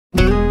Hi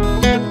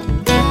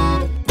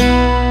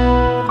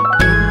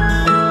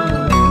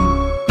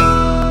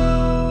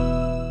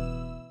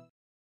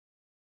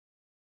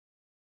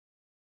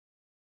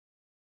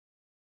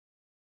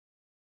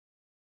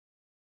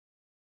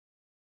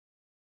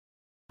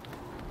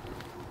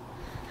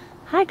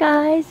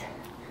guys,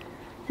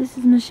 this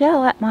is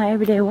Michelle at My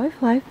Everyday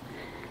Wife Life,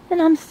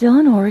 and I'm still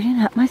in Oregon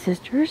at my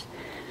sister's,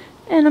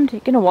 and I'm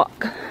taking a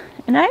walk.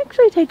 And I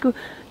actually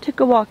took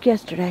a walk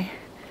yesterday.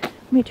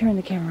 Let me turn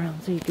the camera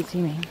around so you can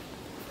see me.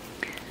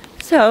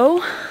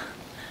 So,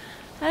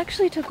 I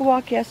actually took a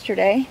walk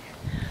yesterday,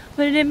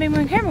 but I didn't bring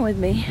my camera with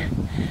me.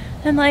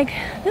 And like,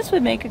 this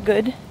would make a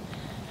good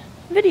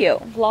video,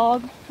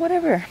 vlog,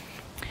 whatever.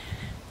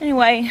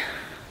 Anyway,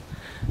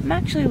 I'm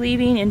actually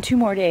leaving in 2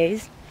 more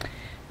days.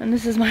 And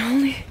this is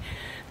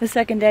the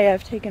second day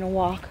I've taken a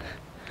walk.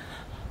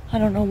 I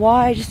don't know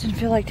why, I just didn't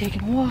feel like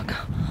taking a walk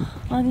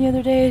on the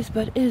other days,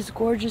 but it is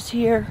gorgeous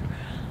here.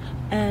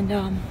 And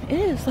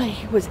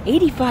it was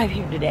 85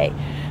 here today,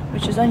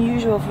 which is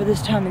unusual for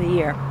this time of the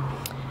year.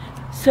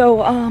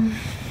 So,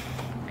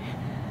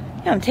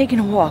 yeah, I'm taking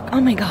a walk. Oh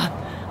my God,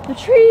 the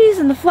trees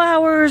and the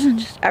flowers and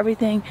just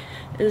everything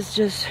is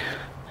just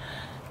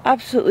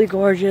absolutely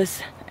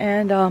gorgeous.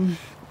 And I'm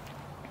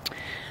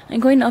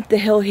going up the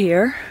hill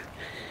here.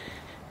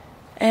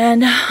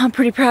 And I'm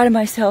pretty proud of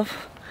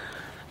myself.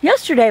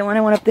 Yesterday when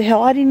I went up the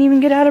hill, I didn't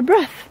even get out of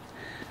breath.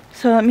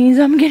 So that means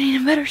I'm getting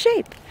in better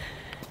shape.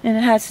 And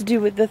it has to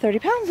do with the 30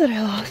 pounds that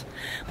I lost,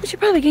 which I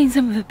probably gained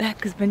some of it back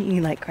because I've been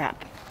eating like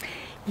crap.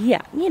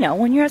 Yeah, you know,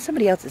 when you're at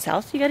somebody else's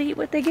house, you gotta eat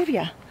what they give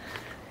you.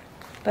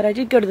 But I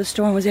did go to the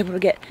store and was able to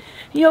get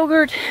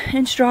yogurt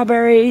and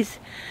strawberries.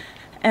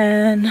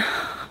 And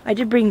I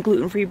did bring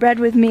gluten-free bread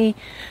with me.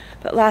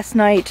 But last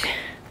night,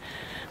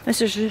 my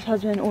sister's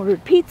husband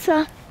ordered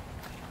pizza.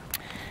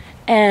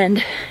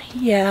 And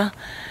yeah,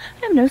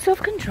 I have no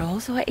self-control,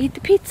 so I ate the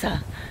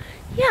pizza.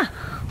 Yeah,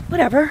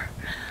 whatever.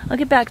 I'll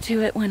get back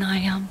to it when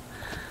I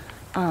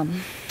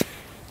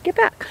get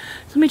back.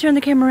 So let me turn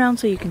the camera around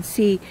so you can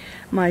see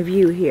my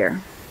view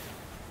here.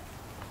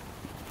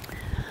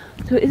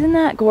 So isn't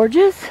that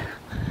gorgeous?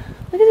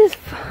 Look at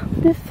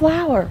this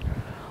flower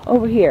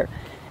over here.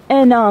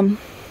 And I'm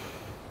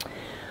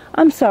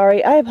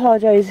sorry, I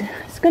apologize.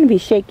 It's gonna be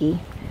shaky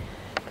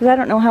because I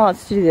don't know how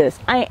else to do this.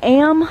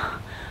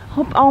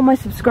 Hope all my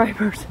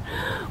subscribers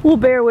will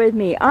bear with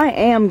me. I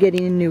am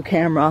getting a new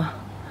camera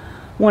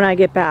when I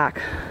get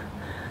back.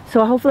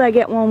 So hopefully I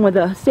get one with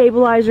a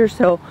stabilizer.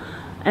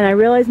 And I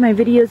realize my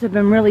videos have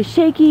been really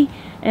shaky,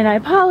 and I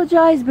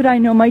apologize, but I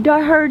know my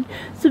diehard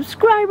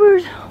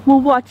subscribers will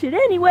watch it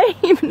anyway,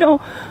 even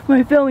though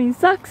my filming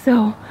sucks.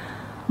 So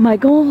my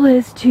goal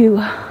is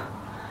to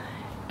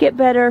get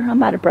better.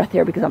 I'm out of breath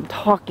here because I'm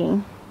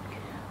talking.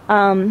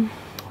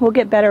 We'll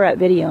get better at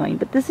videoing,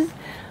 but this is,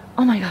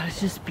 oh my God, it's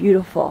just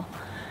beautiful.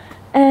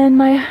 And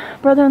my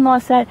brother-in-law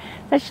said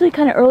it's actually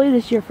kind of early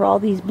this year for all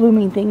these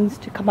blooming things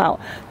to come out.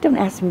 Don't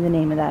ask me the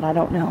name of that, I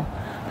don't know.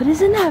 But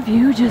isn't that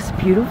view just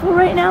beautiful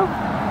right now?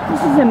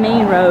 This is a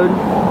main road.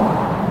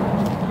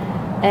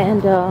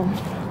 And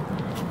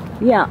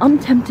yeah, I'm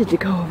tempted to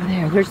go over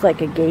there. There's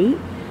like a gate,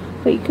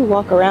 but you could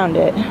walk around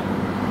it. The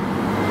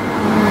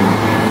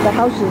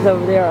houses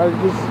over there are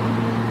just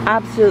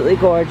absolutely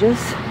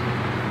gorgeous.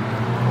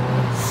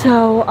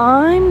 So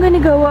I'm gonna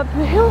go up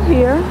the hill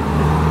here,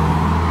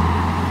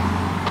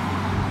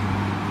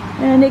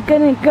 and it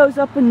goes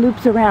up and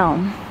loops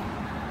around.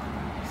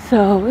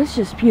 So it's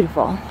just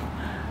beautiful.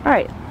 All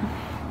right.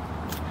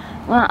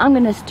 Well, I'm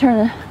gonna turn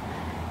the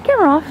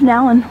camera off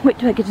now and wait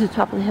till I get to the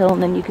top of the hill,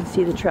 and then you can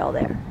see the trail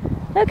there.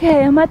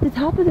 Okay, I'm at the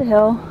top of the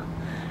hill,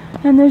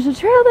 and there's a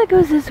trail that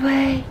goes this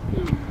way,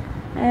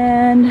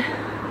 and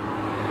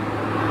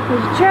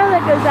there's a trail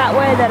that goes that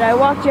way that I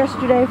walked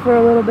yesterday for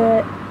a little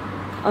bit.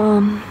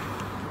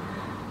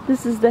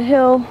 This is the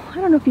hill. I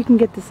don't know if you can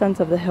get the sense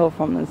of the hill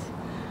from this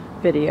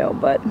video,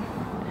 but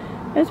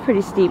it's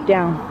pretty steep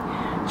down.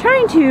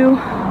 Trying to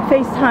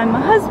FaceTime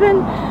my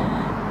husband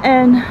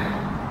and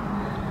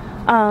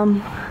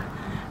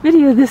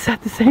video this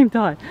at the same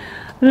time.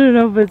 I don't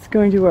know if it's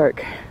going to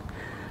work.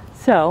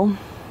 So,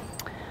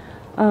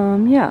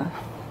 yeah.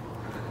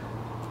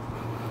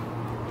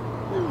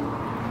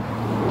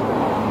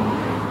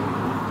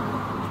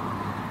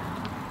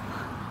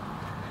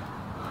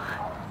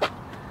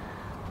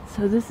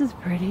 So this is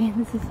pretty.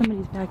 This is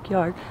somebody's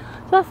backyard.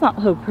 So that's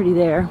not so pretty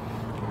there.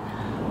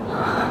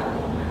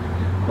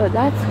 But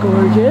that's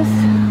gorgeous.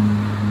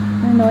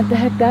 I don't know what the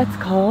heck that's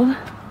called.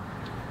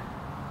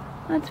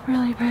 That's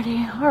really pretty.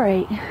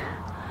 Alright.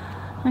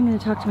 I'm going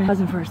to talk to my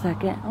husband for a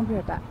second. I'll be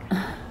right back.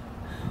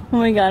 Oh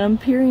my God, I'm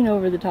peering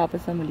over the top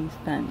of somebody's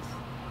fence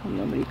when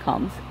nobody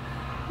comes.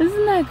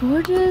 Isn't that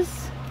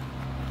gorgeous?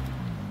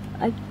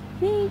 I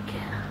think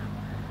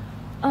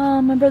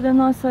my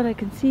brother-in-law said I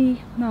can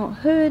see Mount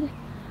Hood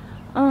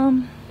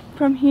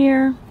from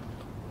here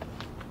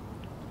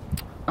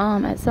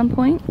at some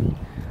point.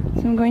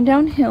 So I'm going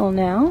downhill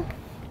now.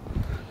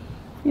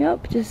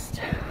 Yep,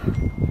 just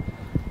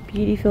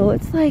beautiful.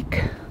 It's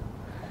like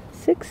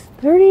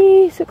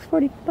 6:30,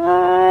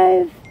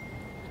 6:45.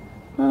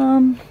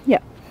 Yeah.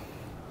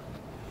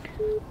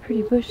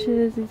 Pretty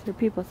bushes. These are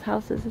people's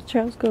houses. The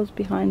trails goes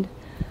behind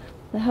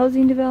the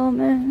housing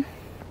development.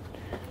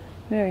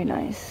 Very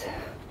nice.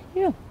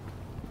 Yeah.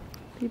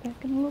 Be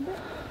back in a little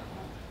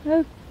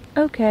bit.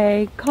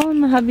 Okay, calling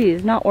my hubby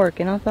is not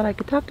working. I thought I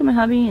could talk to my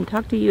hubby and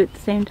talk to you at the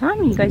same time,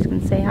 and you guys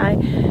can say hi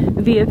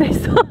via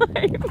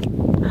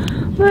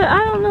FaceTime. But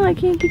I don't know, I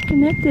can't get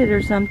connected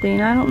or something.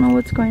 I don't know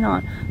what's going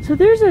on. So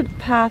there's a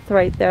path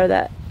right there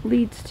that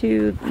leads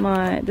to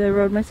the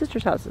road my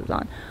sister's house is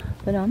on.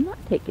 But I'm not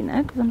taking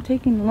that because I'm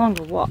taking a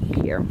longer walk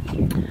here.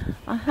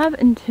 I have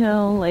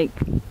until like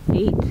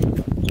 8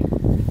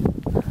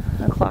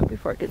 o'clock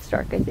before it gets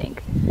dark, I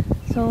think.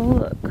 So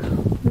look,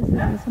 this is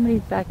in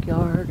somebody's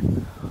backyard.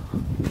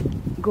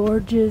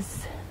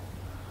 Gorgeous,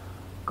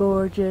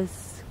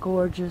 gorgeous,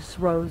 gorgeous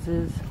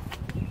roses.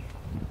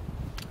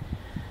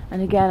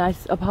 And again, I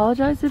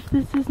apologize if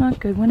this is not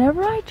good.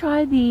 Whenever I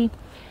try and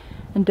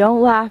don't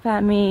laugh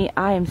at me,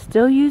 I am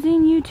still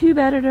using YouTube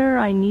editor.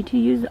 I need to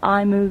use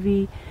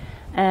iMovie.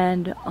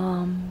 And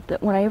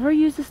whenever I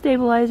use the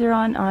stabilizer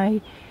on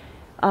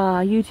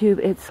YouTube,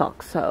 it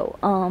sucks. So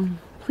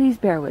please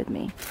bear with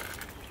me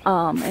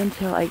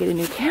until I get a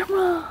new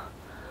camera.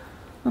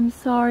 I'm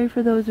sorry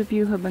for those of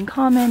you who have been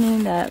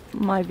commenting that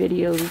my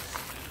videos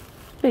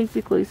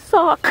basically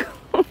suck.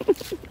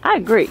 I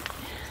agree,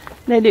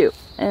 they do,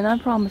 and I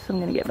promise I'm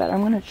gonna get better.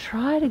 I'm gonna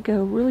try to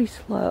go really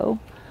slow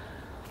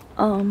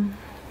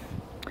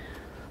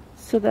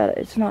so that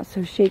it's not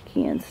so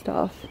shaky and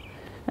stuff.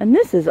 And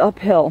this is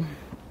uphill.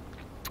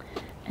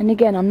 And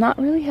again, I'm not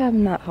really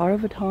having that hard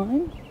of a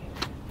time.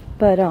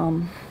 But,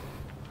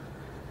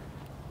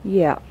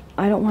 yeah,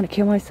 I don't want to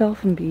kill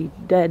myself and be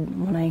dead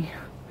when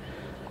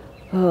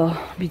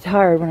be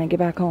tired when I get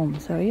back home.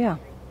 So, yeah,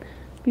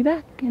 be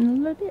back in a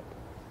little bit.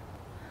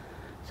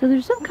 So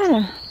there's some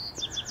kind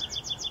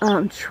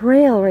of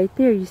trail right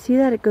there. You see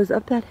that? It goes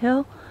up that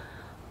hill.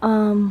 I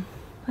don't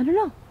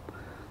know.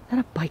 Is that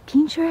a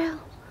biking trail?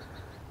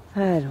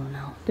 I don't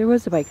know. There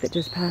was a bike that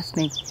just passed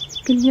me.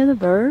 You can hear the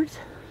birds.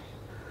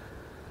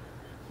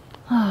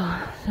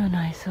 Oh, so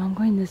nice. So I'm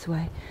going this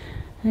way.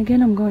 And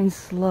again, I'm going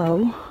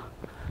slow.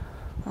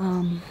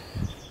 I'm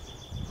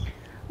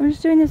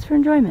just doing this for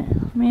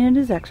enjoyment. I mean, it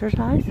is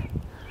exercise.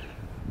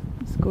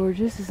 It's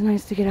gorgeous. It's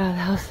nice to get out of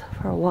the house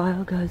for a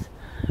while because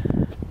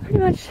pretty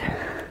much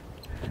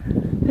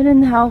been in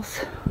the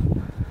house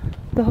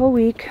the whole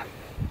week.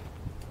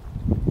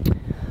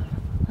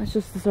 That's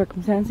just the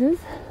circumstances.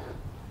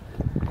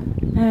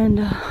 And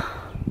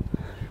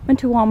went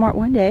to Walmart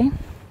one day.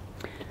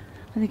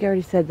 I think I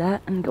already said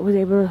that, and was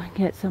able to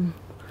get some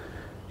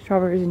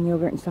strawberries and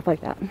yogurt and stuff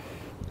like that.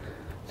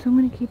 So I'm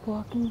gonna keep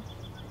walking.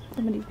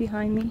 Somebody's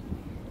behind me.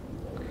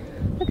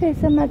 Okay,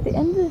 so I'm at the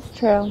end of this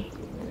trail.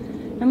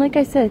 And like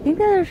I said, I think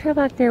the other trail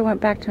back there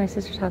went back to my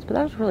sister's house, but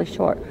that was really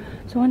short.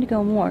 So I wanted to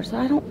go more. So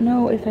I don't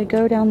know if I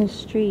go down this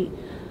street.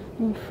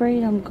 I'm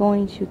afraid I'm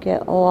going to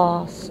get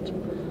lost.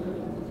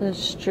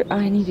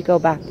 I need to go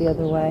back the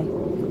other way.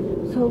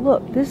 So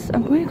look,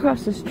 I'm going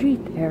across the street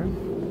there.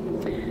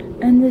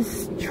 And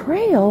this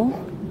trail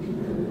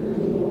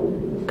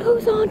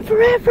goes on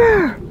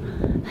forever.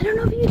 I don't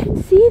know if you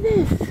can see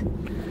this.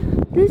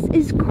 This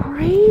is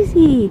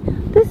crazy.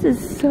 This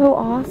is so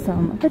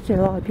awesome. I bet you a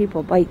lot of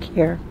people bike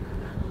here.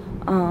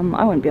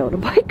 I wouldn't be able to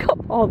bike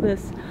up all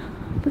this.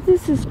 But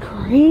this is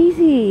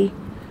crazy.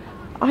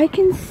 I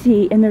can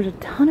see, and there's a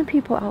ton of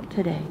people out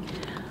today.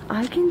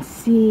 I can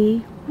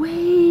see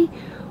way,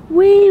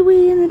 way,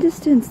 way in the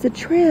distance. The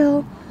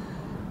trail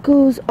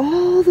goes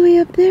all the way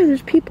up there.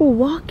 There's people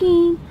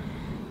walking.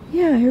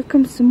 Yeah, here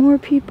comes some more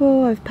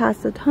people. I've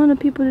passed a ton of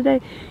people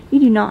today. You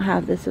do not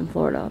have this in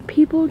Florida.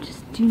 People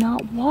just do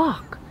not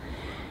walk.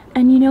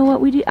 And you know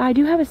what we do? I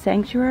do have a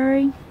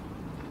sanctuary.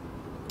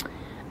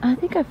 I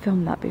think I've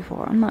filmed that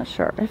before. I'm not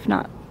sure. If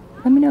not,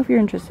 let me know if you're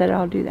interested.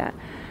 I'll do that.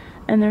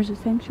 And there's a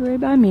sanctuary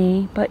by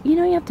me. But you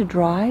know, you have to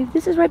drive.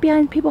 This is right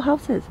behind people's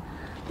houses.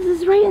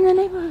 This is right in the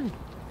neighborhood.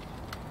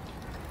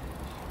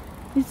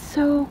 It's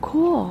so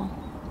cool.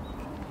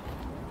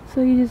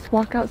 So you just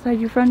walk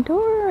outside your front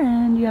door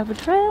and you have a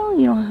trail.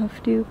 You don't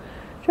have to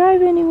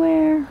drive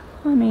anywhere.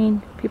 I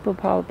mean, people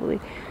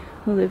probably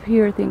who live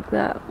here think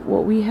that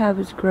what we have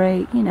is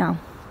great. You know,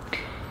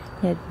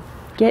 you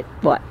get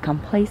what?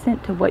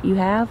 Complacent to what you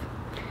have.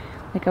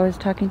 Like I was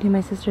talking to my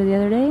sister the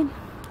other day.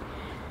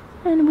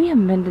 And we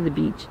haven't been to the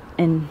beach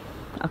in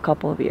a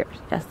couple of years.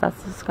 Yes,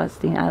 that's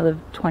disgusting. I live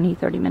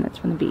 20-30 minutes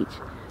from the beach.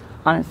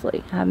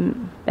 Honestly, I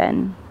haven't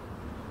been...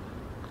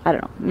 I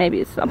don't know,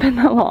 maybe it's not been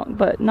that long,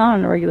 but not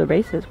on a regular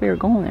basis. We were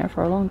going there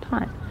for a long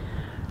time.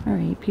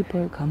 Alright,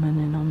 people are coming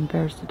and I'm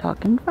embarrassed to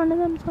talk in front of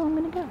them, so I'm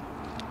gonna go.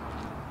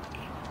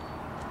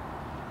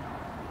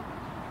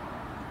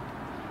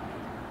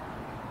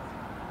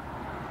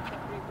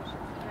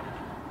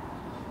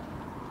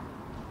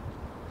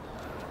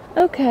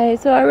 Okay,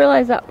 so I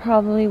realized that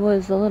probably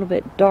was a little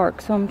bit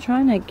dark, so I'm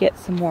trying to get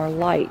some more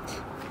light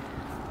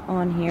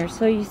on here.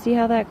 So you see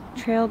how that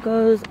trail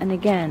goes? And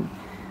again,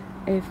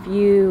 if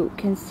you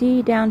can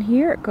see down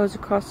here, it goes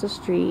across the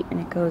street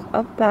and it goes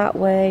up that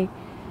way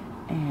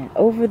And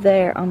over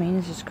there, I mean,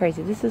 it's just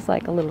crazy. This is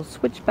like a little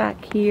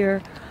switchback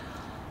here.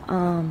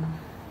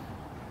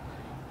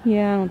 Yeah,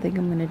 I don't think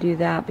I'm going to do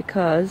that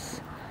because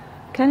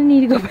I kind of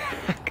need to go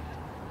back.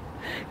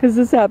 Because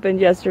this happened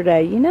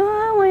yesterday. You know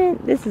how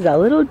this is a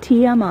little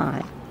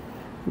TMI.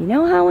 You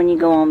know how when you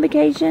go on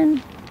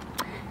vacation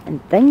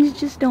and things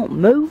just don't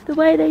move the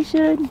way they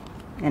should?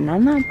 And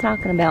I'm not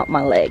talking about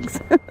my legs.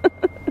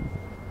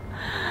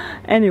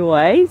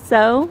 Anyway,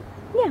 so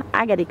yeah,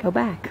 I got to go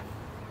back.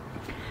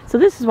 So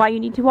this is why you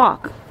need to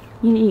walk.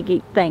 You need to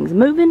get things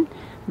moving.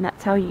 And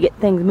that's how you get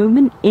things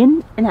moving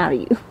in and out of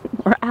you.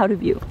 Or out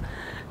of you.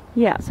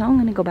 Yeah, so I'm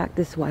going to go back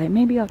this way.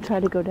 Maybe I'll try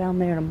to go down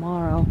there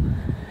tomorrow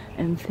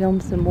and film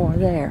some more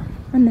there.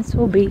 And this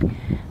will be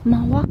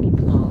my walking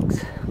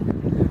vlogs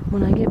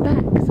when I get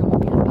back, because I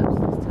won't be able to post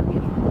this till I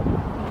get back.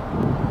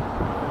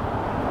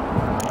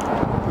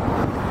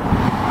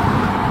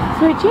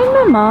 So I changed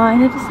my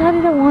mind. I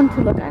decided I wanted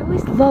to look. I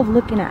always love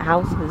looking at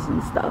houses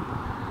and stuff.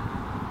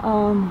 I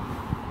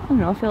don't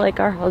know, I feel like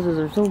our houses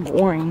are so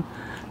boring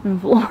in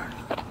Florida.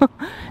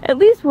 At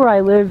least where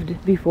I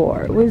lived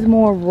before. It was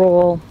more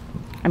rural.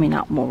 I mean,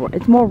 not more,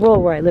 it's more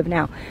rural where I live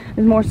now.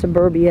 There's more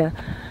suburbia,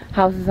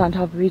 houses on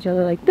top of each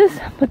other like this.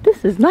 But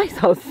this is nice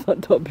houses on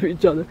top of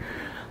each other.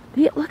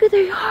 Look at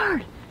their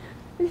yard.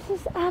 This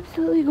is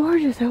absolutely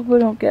gorgeous. I hope I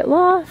don't get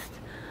lost.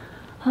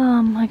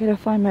 I gotta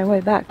find my way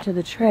back to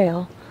the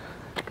trail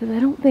because I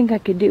don't think I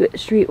could do it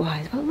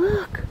streetwise. But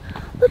look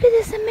at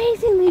this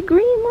amazingly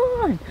green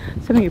lawn.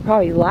 Some of you are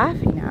probably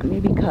laughing at me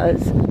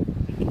because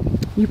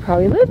you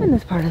probably live in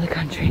this part of the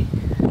country.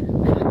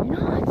 But I'm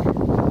not.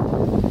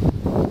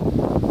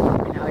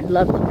 And I would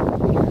love to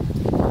live here.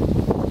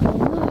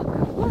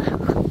 Look.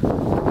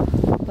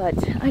 But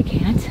I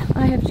can't.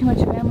 I have too much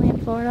family in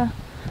Florida.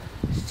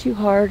 It's too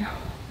hard.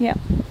 Yeah.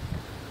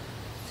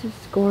 It's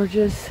just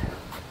gorgeous.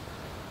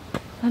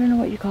 I don't know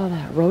what you call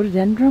that.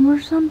 Rhododendron or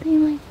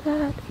something like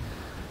that.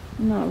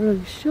 I'm not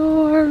really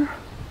sure.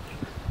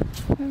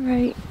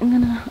 Alright, I'm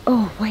gonna...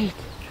 Oh, wait.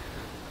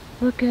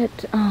 Look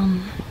at,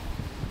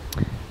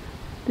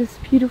 this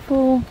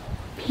beautiful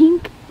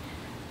pink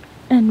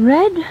and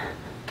red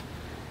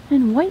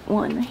and white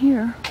one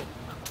here.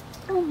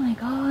 Oh my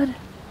god.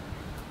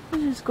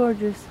 This is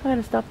gorgeous. I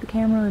gotta stop the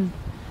camera and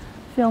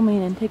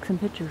filming and take some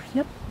pictures.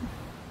 Yep.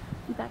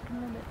 Be back in a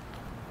little bit.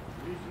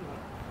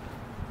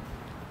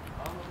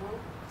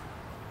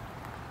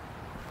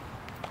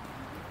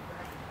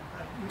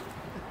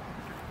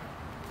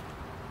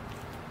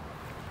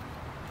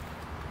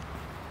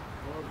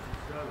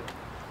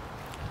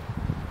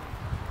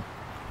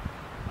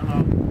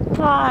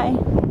 Hi.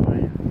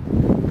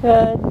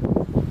 Good.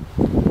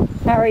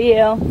 How are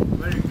you?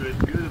 Very good.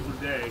 Beautiful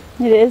day.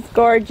 It is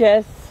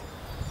gorgeous.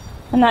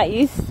 I'm not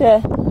used to...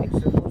 It's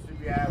supposed to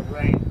be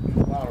rain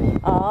tomorrow.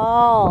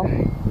 Oh.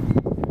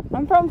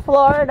 I'm from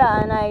Florida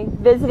and I'm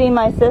visiting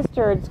my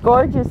sister. It's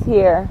gorgeous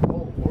here.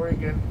 Oh,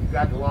 Oregon, you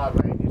got a lot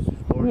of rain. This is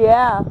gorgeous.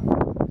 Yeah.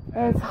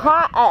 And it's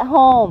hot at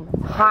home.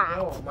 It's hot.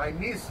 Oh, my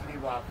niece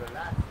live after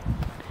that.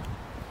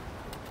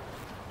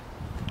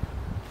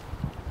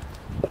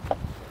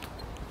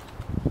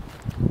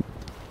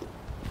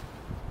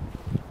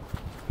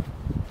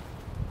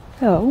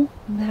 So,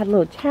 I had a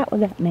little chat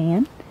with that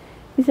man.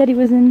 He said he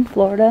was in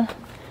Florida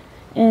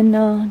in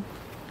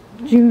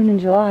June and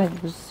July.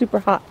 It was super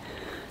hot.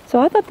 So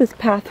I thought this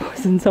path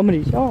was in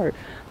somebody's yard.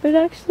 But it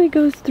actually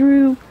goes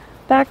through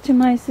back to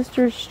my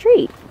sister's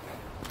street.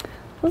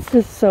 This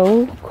is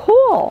so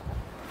cool.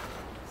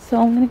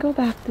 So I'm going to go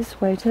back this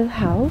way to the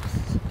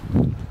house.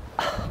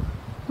 Oh,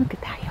 look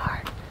at that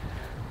yard.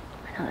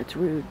 I know it's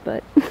rude,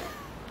 but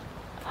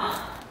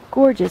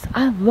gorgeous.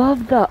 I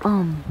love the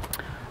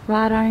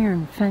wrought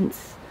iron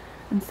fence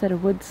instead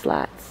of wood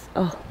slats.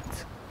 Oh,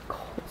 it's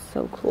cool. It's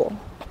so cool.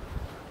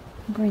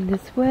 I'm going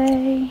this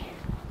way.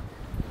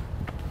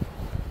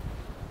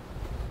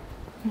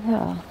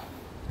 Yeah.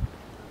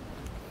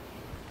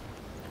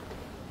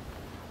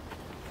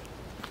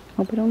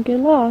 Hope I don't get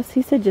lost.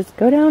 He said just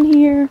go down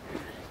here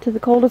to the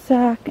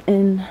cul-de-sac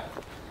and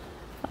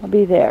I'll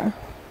be there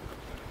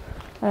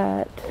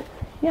at,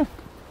 yeah,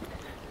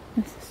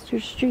 my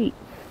sister's street.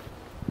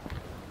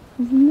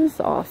 Isn't this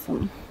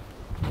awesome?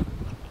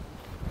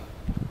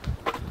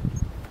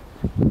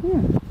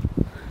 Yeah.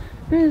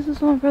 Maybe this is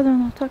what my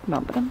brother-in-law was talking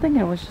about, but I'm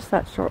thinking it was just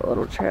that short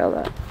little trail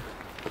that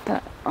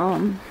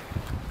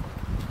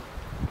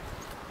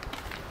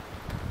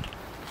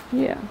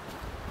yeah.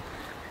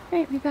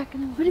 Alright, be back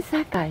in the... What is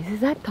that, guys?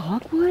 Is that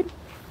dogwood?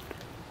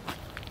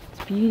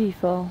 It's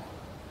beautiful.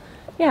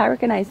 Yeah, I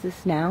recognize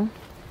this now.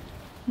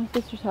 My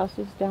sister's house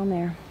is down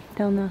there.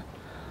 Down the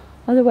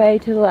other way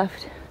to the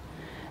left.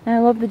 And I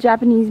love the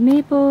Japanese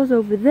maples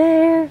over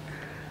there.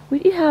 We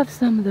do have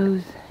some of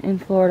those in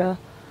Florida.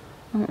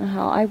 I don't know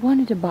how. I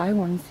wanted to buy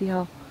one and see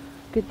how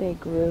good they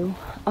grew.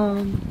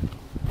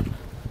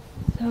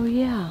 So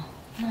yeah.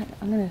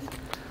 I'm going to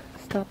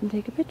stop and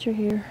take a picture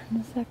here in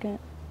a second.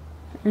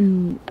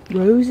 And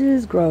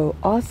roses grow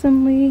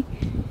awesomely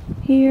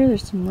here.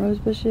 There's some rose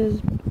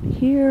bushes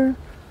here.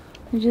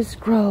 They just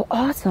grow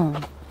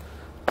awesome.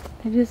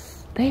 They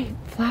just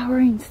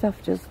flowering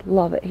stuff just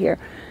love it here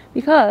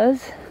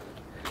because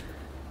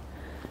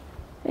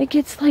it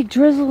gets like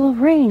drizzle of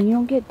rain. You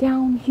don't get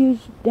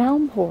huge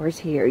downpours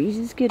here. You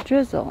just get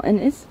drizzle, and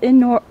it's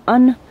well,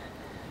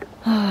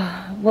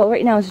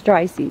 right now it's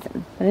dry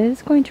season, but it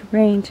is going to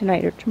rain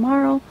tonight or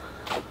tomorrow.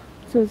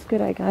 So it's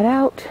good I got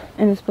out,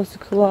 and it's supposed to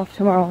cool off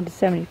tomorrow into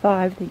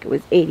 75. I think it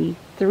was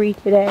 83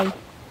 today.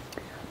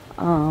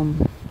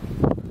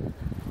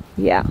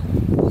 Yeah,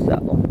 so I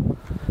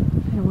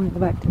don't want to go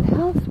back to the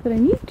house, but I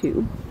need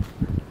to,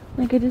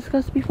 like I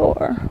discussed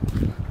before.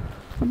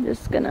 I'm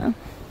just gonna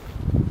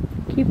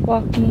keep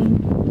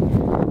walking,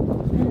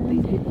 and I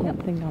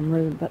don't think I'm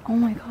rude, but oh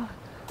my god,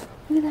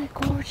 look at that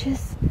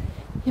gorgeous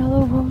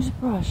yellow rose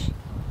brush.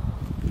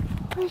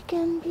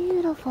 Freaking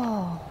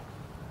beautiful.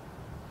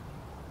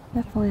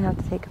 Definitely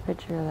have to take a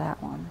picture of that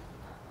one.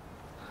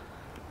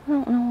 I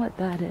don't know what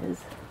that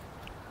is.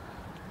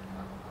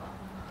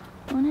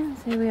 I want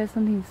to say we have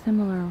something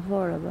similar in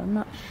Florida, but I'm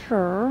not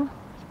sure.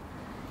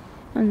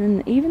 And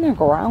then even their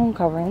ground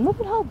covering, look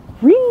at how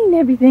green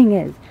everything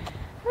is.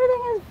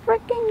 Everything is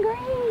freaking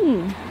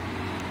green.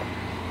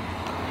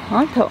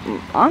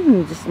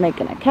 I'm just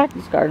making a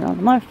cactus garden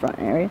on my front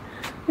area.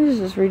 This is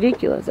just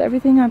ridiculous.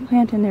 Everything I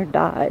plant in there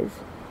dies.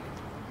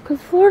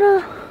 Because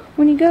Florida,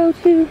 when you go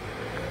to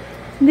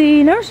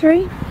the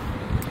nursery,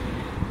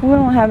 we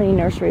don't have any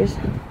nurseries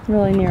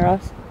really near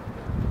us.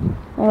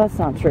 Well, that's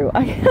not true,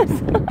 I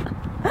guess.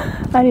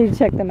 I need to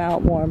check them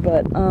out more,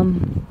 but go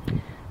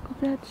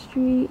that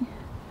street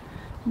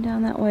and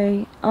down that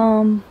way.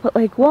 But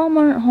like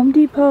Walmart, Home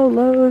Depot,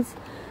 Lowe's,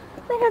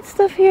 they got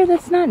stuff here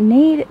that's not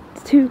native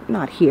to,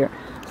 not here,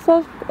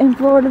 stuff in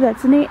Florida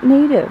that's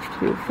native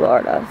to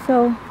Florida.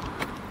 So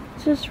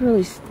it's just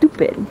really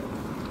stupid.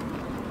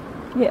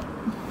 Yeah.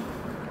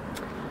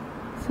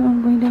 So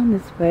I'm going down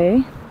this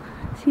way.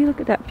 See, look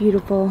at that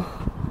beautiful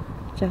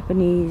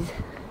Japanese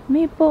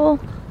maple.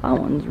 That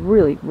one's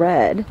really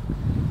red.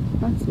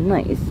 That's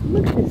nice.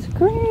 Look at this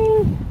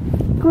green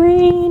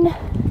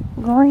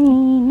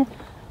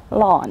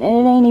lawn. And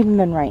it ain't even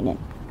been raining.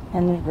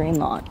 And the green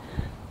lawn.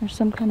 There's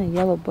some kind of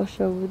yellow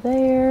bush over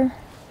there.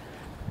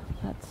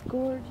 That's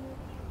gorgeous.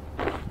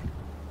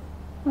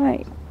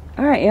 Alright,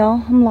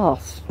 y'all. I'm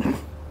lost. I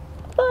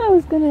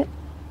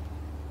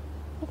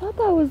thought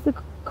that was the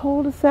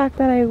cul-de-sac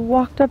that I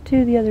walked up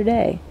to the other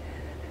day.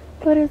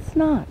 But it's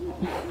not.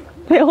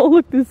 They all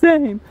look the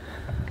same.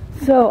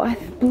 So I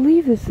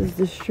believe this is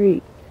the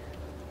street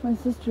my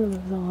sister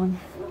lives on.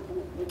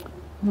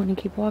 I'm going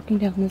to keep walking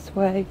down this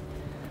way.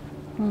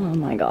 Oh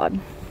my god.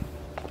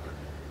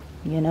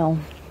 You know,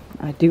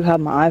 I do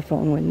have my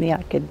iPhone with me.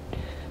 I could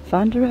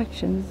find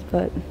directions,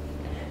 but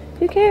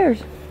who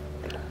cares?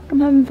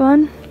 I'm having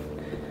fun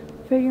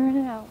figuring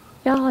it out.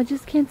 Y'all, I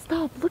just can't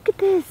stop. Look at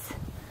this.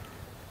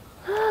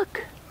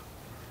 Look.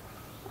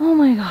 Oh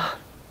my god.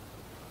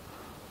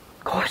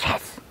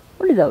 Gorgeous.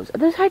 What are those? Are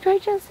those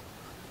hydrangeas?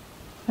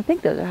 I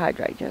think those are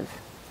hydrangeas.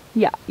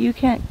 Yeah, you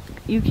can't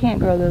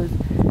grow those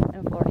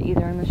in Florida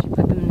either unless you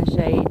put them in the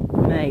shade.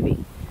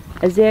 Maybe.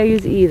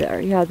 Azaleas either.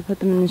 You have to put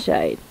them in the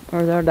shade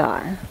or they'll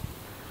die.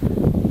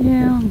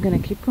 Yeah, I'm gonna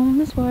keep going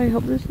this way.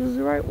 Hope this is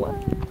the right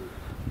way.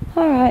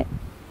 Alright.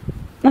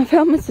 I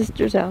found my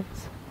sister's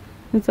house.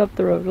 It's up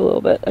the road a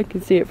little bit. I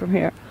can see it from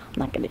here. I'm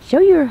not going to show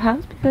you her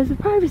house because of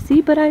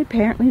privacy, but I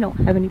apparently don't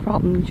have any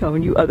problem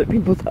showing you other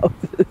people's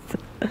houses.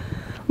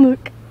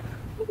 Look.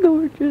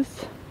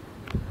 Gorgeous.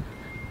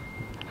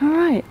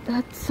 Alright,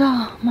 that's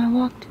my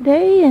walk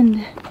today,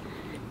 and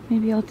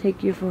maybe I'll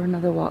take you for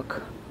another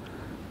walk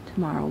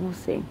tomorrow. We'll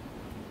see.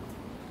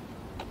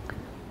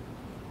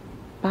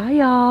 Bye,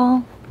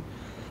 y'all.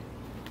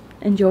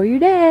 Enjoy your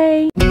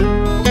day.